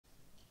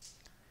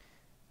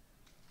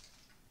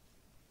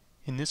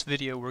In this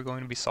video, we're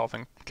going to be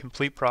solving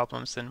complete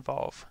problems that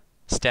involve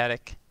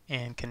static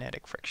and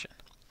kinetic friction.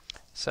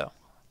 So,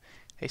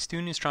 a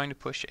student is trying to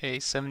push a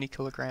 70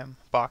 kilogram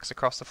box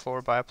across the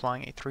floor by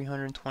applying a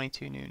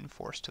 322 Newton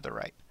force to the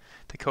right.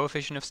 The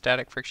coefficient of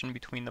static friction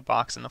between the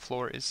box and the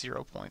floor is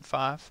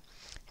 0.5,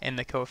 and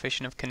the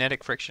coefficient of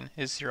kinetic friction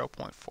is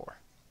 0.4.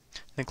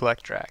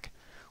 Neglect drag.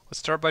 Let's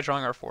start by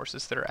drawing our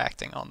forces that are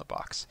acting on the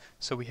box.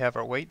 So we have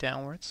our weight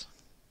downwards,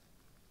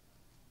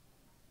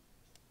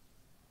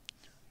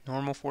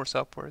 normal force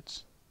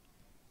upwards,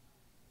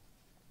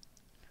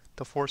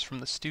 the force from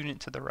the student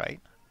to the right,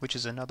 which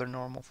is another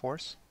normal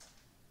force.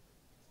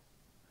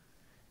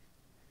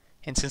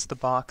 And since the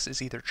box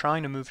is either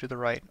trying to move to the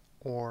right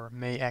or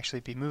may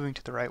actually be moving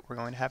to the right, we're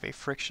going to have a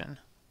friction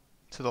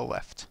to the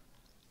left.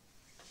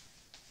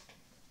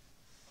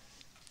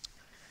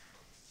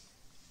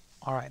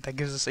 Alright, that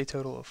gives us a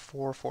total of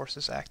 4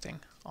 forces acting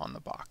on the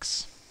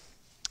box.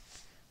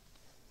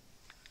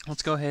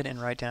 Let's go ahead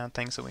and write down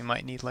things that we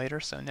might need later.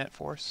 So net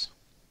force,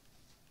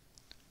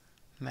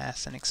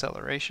 mass, and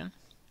acceleration,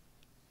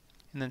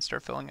 and then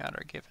start filling out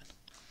our given.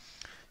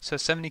 So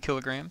 70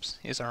 kilograms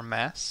is our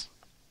mass.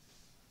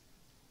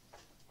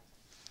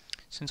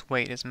 Since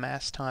weight is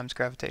mass times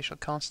gravitational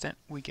constant,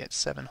 we get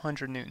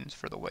 700 newtons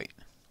for the weight.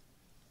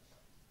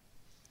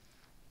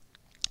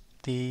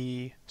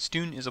 The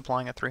student is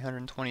applying a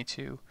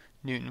 322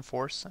 Newton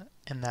force,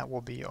 and that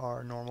will be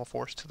our normal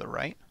force to the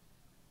right.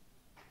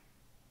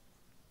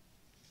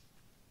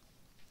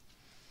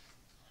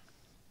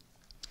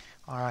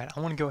 Alright, I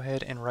want to go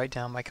ahead and write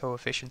down my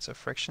coefficients of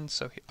friction.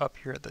 So up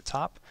here at the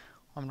top,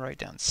 I'm going to write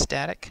down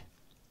static.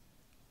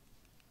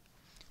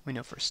 We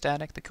know for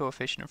static, the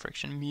coefficient of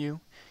friction mu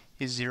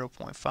is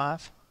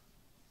 0.5.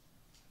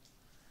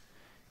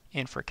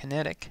 And for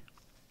kinetic,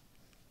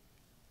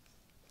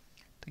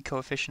 the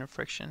coefficient of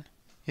friction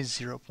is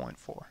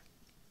 0.4.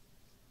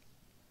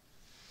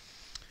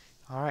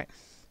 Alright,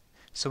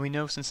 so we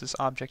know since this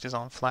object is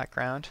on flat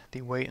ground,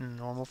 the weight and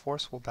the normal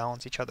force will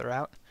balance each other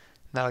out.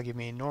 That'll give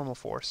me a normal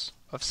force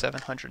of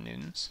 700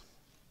 newtons.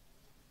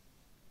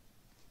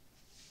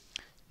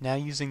 Now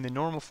using the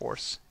normal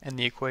force and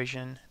the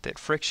equation that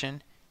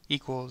friction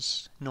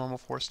equals normal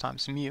force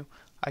times mu,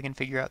 I can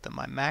figure out that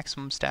my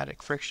maximum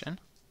static friction,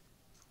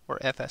 or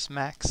Fs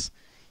max,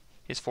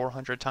 is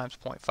 400 times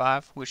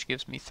 0.5, which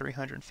gives me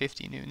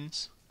 350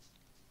 newtons.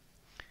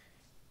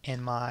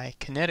 And my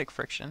kinetic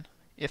friction,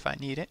 if I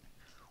need it,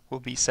 will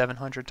be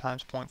 700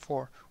 times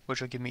 0.4, which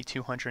will give me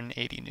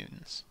 280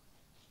 newtons.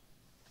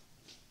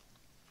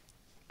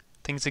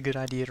 I think it's a good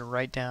idea to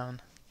write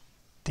down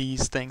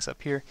these things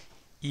up here,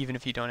 even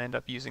if you don't end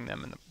up using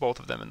them both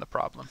of them in the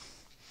problem.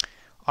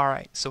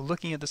 Alright, so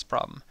looking at this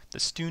problem, the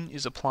student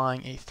is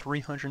applying a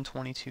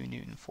 322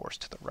 Newton force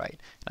to the right.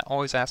 And I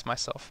always ask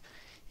myself,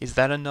 is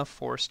that enough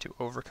force to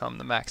overcome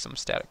the maximum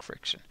static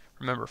friction?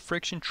 Remember,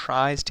 friction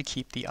tries to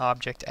keep the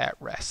object at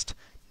rest.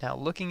 Now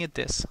looking at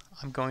this,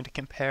 I'm going to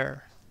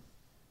compare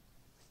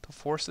the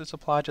force that's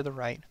applied to the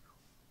right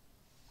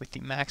with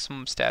the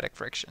maximum static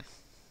friction.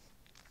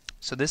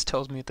 So this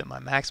tells me that my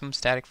maximum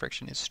static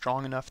friction is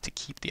strong enough to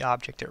keep the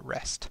object at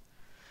rest.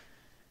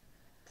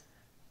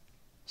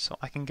 So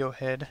I can go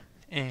ahead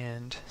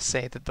and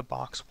say that the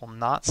box will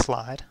not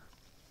slide.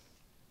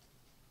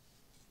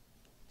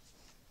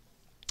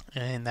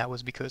 And that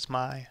was because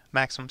my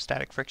maximum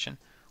static friction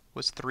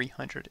was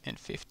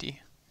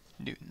 350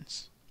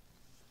 newtons.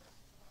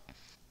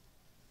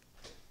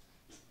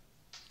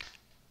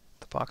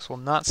 The box will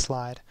not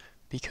slide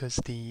because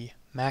the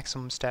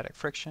maximum static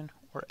friction,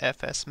 or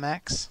Fs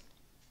max,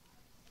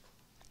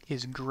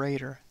 is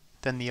greater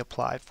than the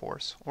applied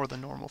force, or the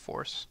normal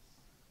force,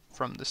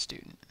 from the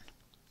student.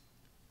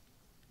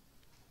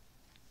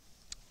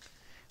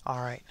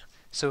 Alright,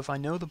 so if I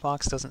know the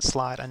box doesn't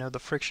slide, I know the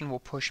friction will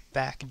push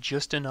back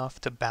just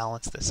enough to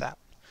balance this out.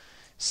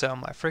 So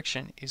my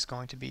friction is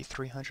going to be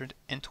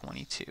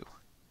 322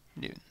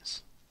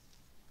 newtons,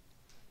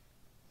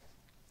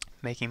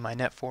 making my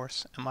net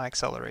force and my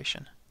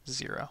acceleration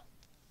 0.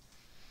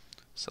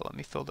 So let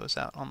me fill those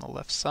out on the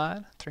left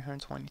side.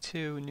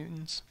 322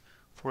 newtons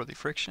for the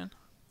friction,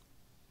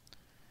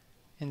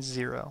 and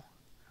 0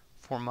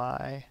 for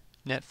my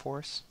net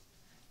force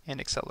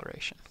and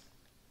acceleration.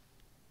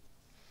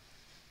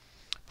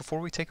 Before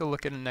we take a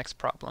look at the next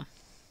problem,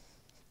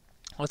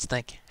 let's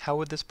think, how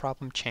would this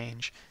problem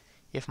change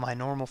if my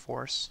normal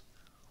force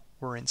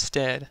were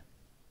instead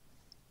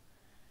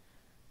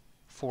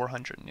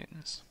 400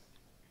 newtons?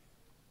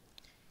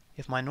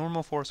 If my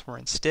normal force were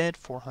instead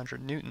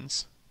 400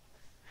 newtons,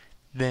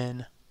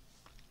 then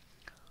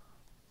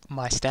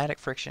my static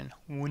friction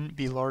wouldn't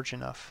be large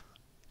enough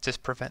to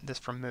prevent this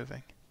from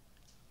moving.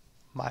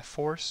 My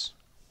force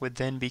would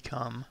then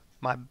become,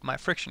 my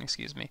friction,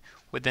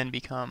 would then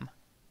become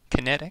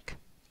kinetic,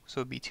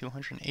 so it would be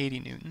 280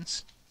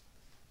 newtons.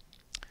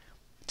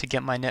 To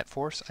get my net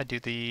force, I do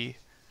the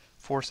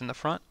force in the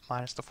front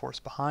minus the force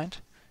behind,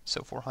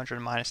 so 400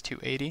 minus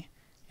 280,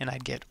 and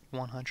I'd get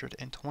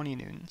 120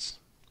 newtons.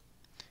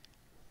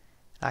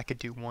 I could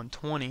do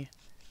 120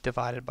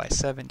 divided by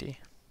 70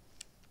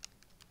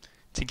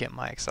 to get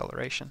my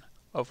acceleration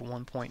of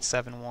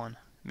 1.71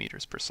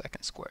 meters per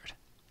second squared.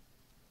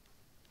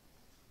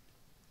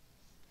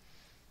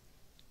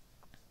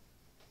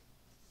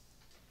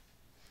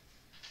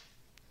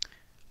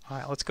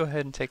 Alright, let's go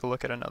ahead and take a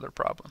look at another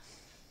problem.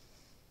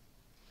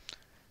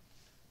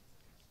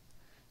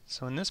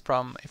 So in this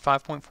problem, a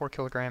 5.4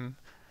 kilogram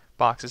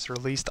box is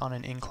released on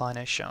an incline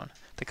as shown.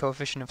 The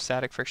coefficient of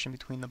static friction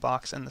between the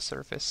box and the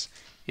surface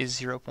is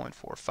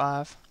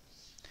 0.45,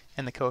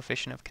 and the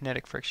coefficient of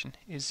kinetic friction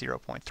is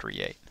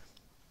 0.38.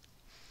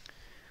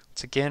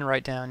 Let's again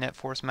write down net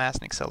force, mass,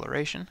 and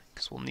acceleration,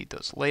 because we'll need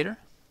those later,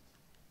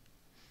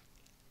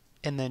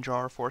 and then draw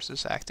our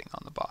forces acting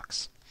on the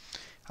box.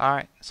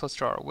 Alright, so let's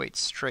draw our weights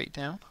straight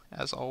down,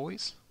 as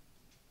always.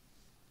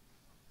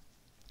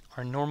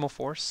 Our normal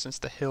force,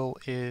 since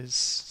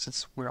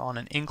we're on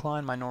an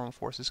incline, my normal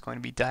force is going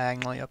to be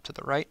diagonally up to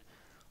the right,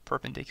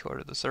 perpendicular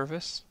to the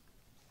surface.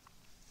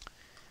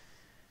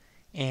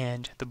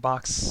 And the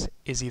box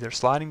is either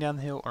sliding down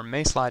the hill or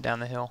may slide down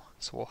the hill,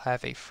 so we'll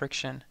have a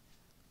friction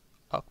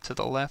up to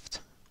the left,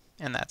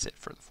 and that's it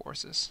for the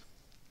forces.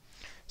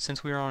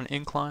 Since we are on an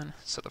incline,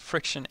 so the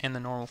friction and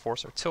the normal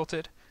force are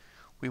tilted,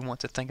 we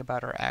want to think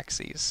about our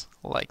axes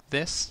like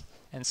this,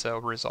 and so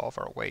resolve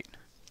our weight.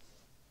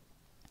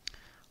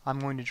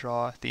 I'm going to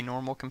draw the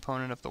normal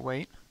component of the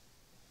weight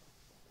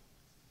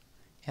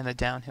and the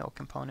downhill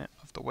component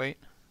of the weight,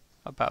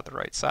 about the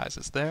right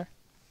sizes there.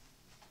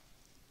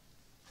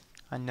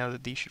 I know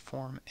that these should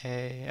form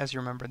as you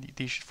remember,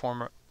 these should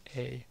form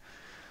a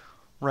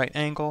right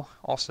angle.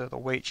 Also, the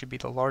weight should be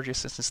the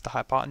largest since it's the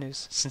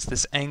hypotenuse. Since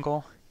this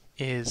angle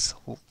is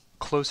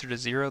closer to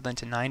 0 than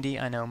to 90,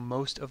 I know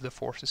most of the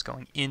force is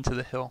going into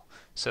the hill,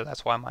 so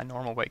that's why my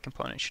normal weight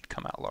component should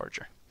come out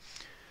larger.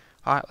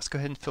 Alright, let's go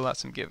ahead and fill out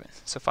some given.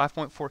 So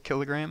 5.4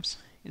 kilograms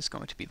is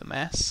going to be the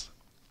mass,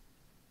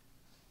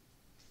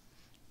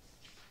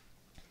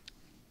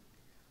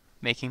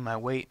 making my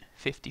weight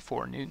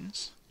 54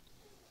 newtons.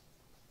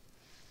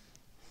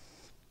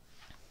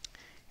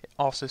 It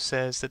also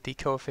says that the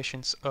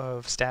coefficients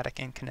of static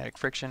and kinetic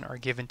friction are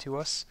given to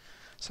us.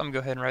 So I'm going to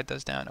go ahead and write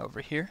those down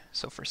over here.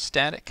 So for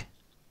static,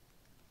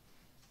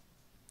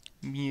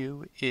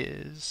 mu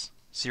is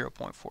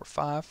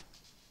 0.45.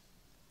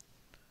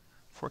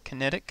 For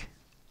kinetic,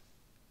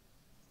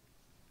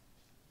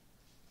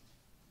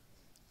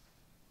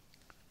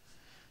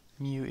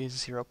 mu is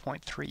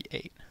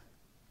 0.38.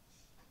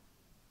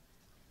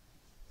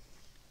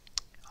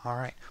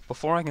 Alright,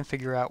 before I can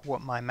figure out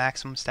what my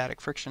maximum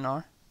static friction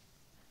are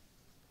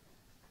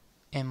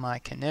and my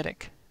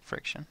kinetic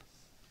friction,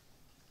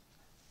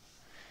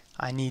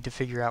 I need to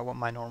figure out what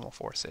my normal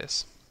force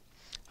is.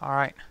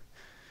 Alright,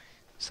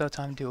 so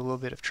time to do a little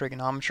bit of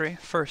trigonometry.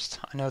 First,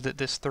 I know that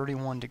this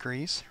 31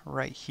 degrees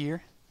right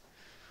here,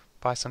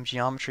 by some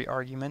geometry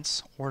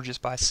arguments, or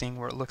just by seeing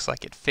where it looks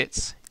like it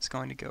fits, is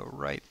going to go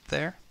right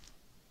there.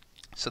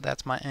 So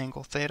that's my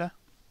angle theta,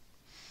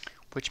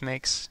 which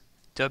makes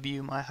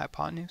W my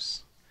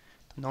hypotenuse,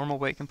 the normal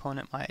weight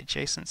component my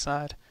adjacent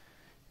side,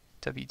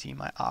 WD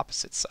my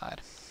opposite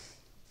side.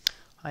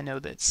 I know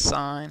that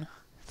sine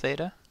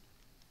theta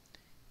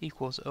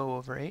equals O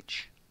over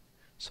H,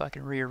 so I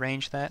can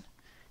rearrange that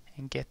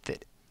and get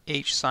that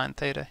H sine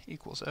theta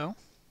equals O.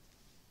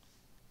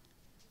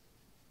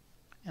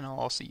 And I'll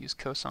also use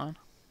cosine,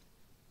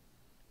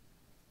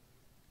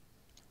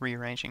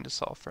 rearranging to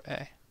solve for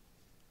A.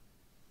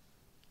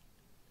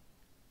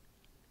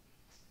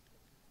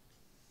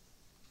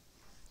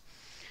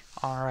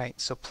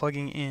 Alright, so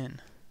plugging in,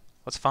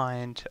 let's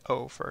find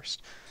O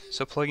first.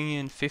 So plugging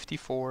in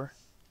 54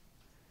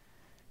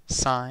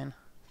 sine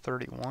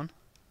 31,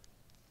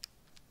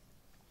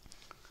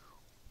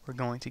 we're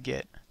going to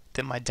get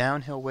that my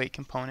downhill weight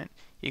component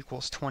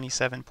equals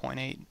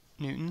 27.8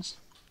 newtons.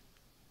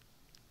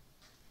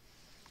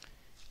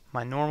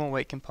 My normal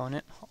weight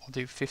component, I'll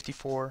do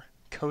 54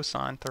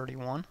 cosine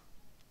 31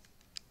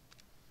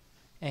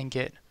 and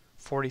get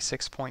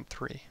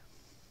 46.3.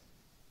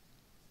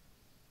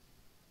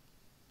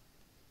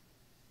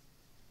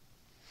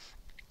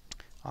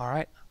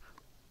 Alright,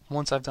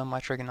 once I've done my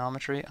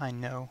trigonometry, I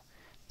know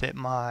that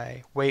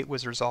my weight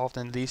was resolved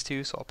into these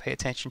two, so I'll pay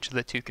attention to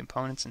the two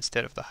components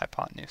instead of the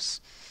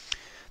hypotenuse.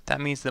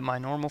 That means that my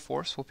normal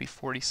force will be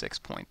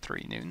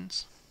 46.3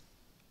 newtons.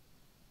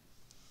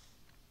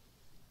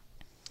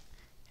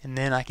 And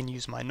then I can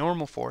use my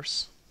normal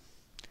force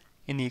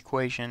in the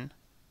equation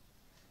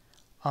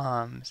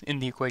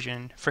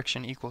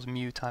friction equals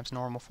mu times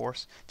normal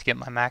force to get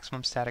my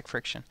maximum static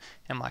friction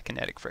and my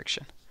kinetic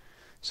friction.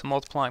 So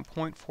multiplying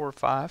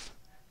 0.45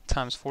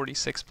 times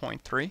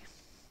 46.3,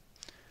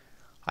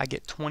 I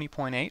get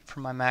 20.8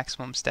 for my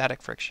maximum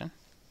static friction.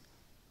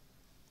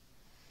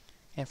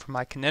 And for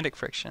my kinetic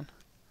friction,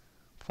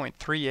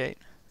 0.38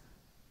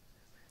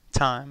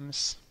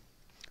 times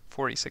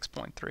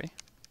 46.3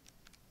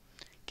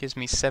 gives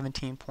me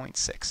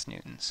 17.6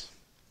 newtons.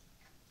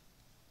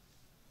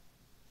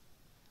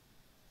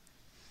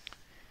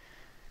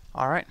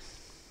 Alright,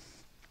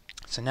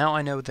 so now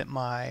I know that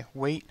my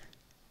weight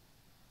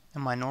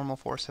and my normal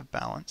force have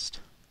balanced.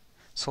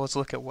 So let's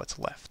look at what's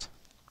left.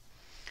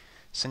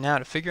 So now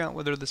to figure out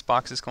whether this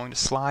box is going to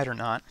slide or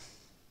not,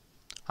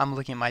 I'm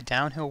looking at my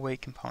downhill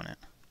weight component.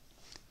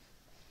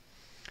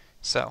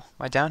 So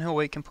my downhill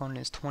weight component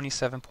is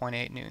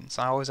 27.8 newtons.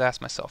 I always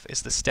ask myself,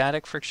 is the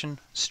static friction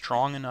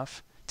strong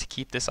enough to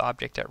keep this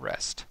object at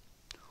rest?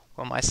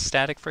 Well, my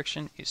static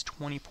friction is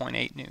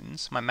 20.8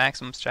 newtons. My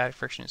maximum static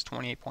friction is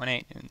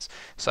 28.8 newtons.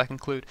 So I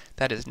conclude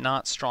that is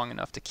not strong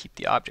enough to keep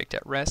the object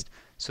at rest,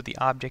 so the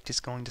object is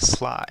going to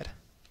slide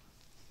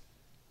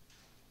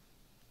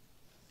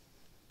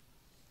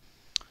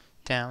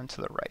down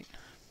to the right.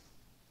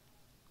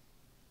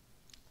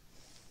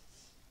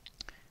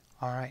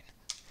 Alright,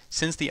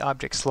 since the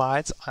object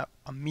slides, I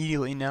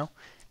immediately know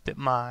that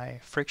my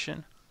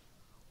friction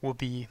will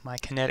be my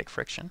kinetic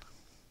friction.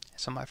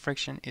 So my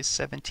friction is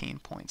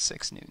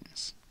 17.6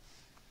 newtons.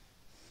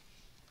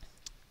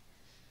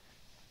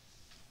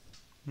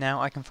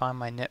 Now I can find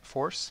my net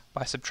force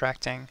by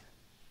subtracting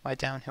my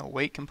downhill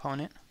weight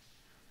component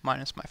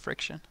minus my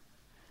friction.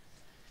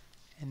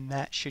 And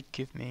that should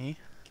give me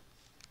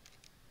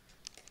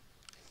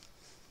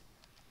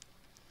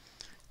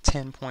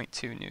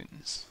 10.2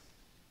 newtons.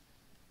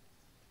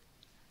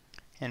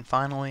 And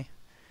finally,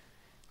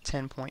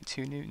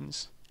 10.2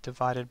 newtons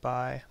divided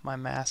by my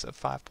mass of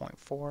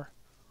 5.4,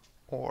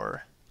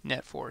 or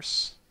net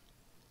force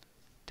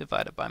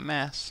divided by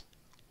mass,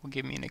 will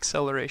give me an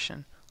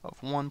acceleration of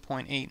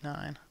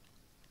 1.89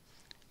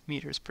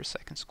 meters per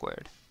second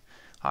squared.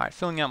 Alright,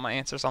 filling out my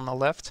answers on the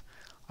left,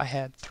 I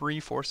had 3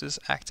 forces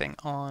acting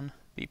on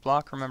the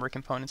block. Remember,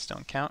 components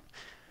don't count.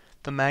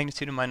 The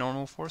magnitude of my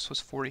normal force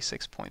was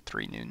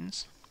 46.3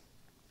 newtons.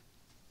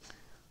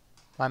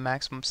 My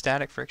maximum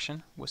static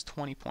friction was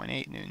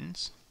 20.8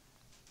 newtons.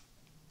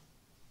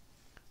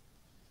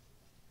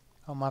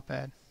 Oh, my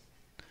bad.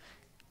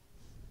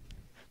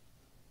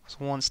 It's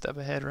one step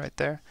ahead right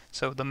there.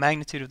 So the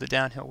magnitude of the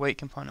downhill weight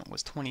component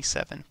was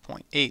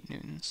 27.8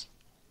 newtons.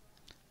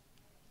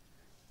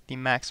 The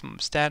maximum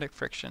static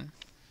friction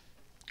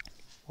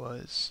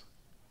was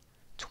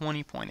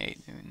 20.8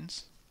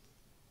 newtons.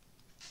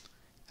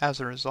 As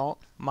a result,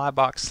 my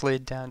box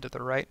slid down to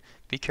the right.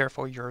 Be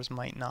careful, yours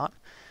might not.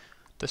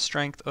 The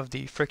strength of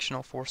the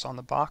frictional force on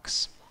the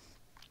box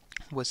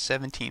was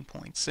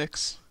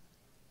 17.6,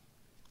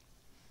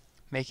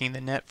 making the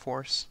net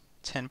force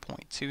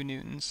 10.2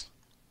 newtons,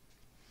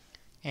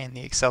 and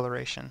the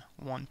acceleration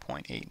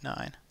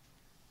 1.89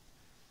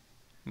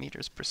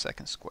 meters per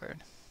second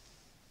squared.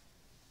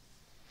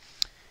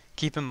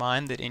 Keep in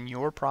mind that in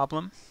your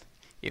problem,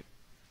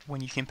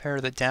 when you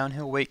compare the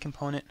downhill weight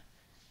component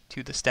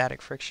to the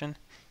static friction,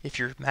 if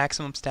your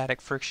maximum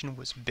static friction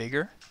was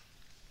bigger,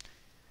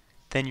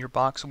 then your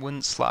box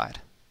wouldn't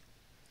slide.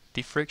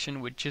 The friction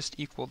would just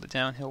equal the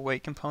downhill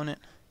weight component,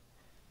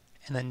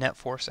 and the net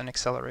force and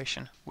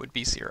acceleration would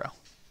be 0.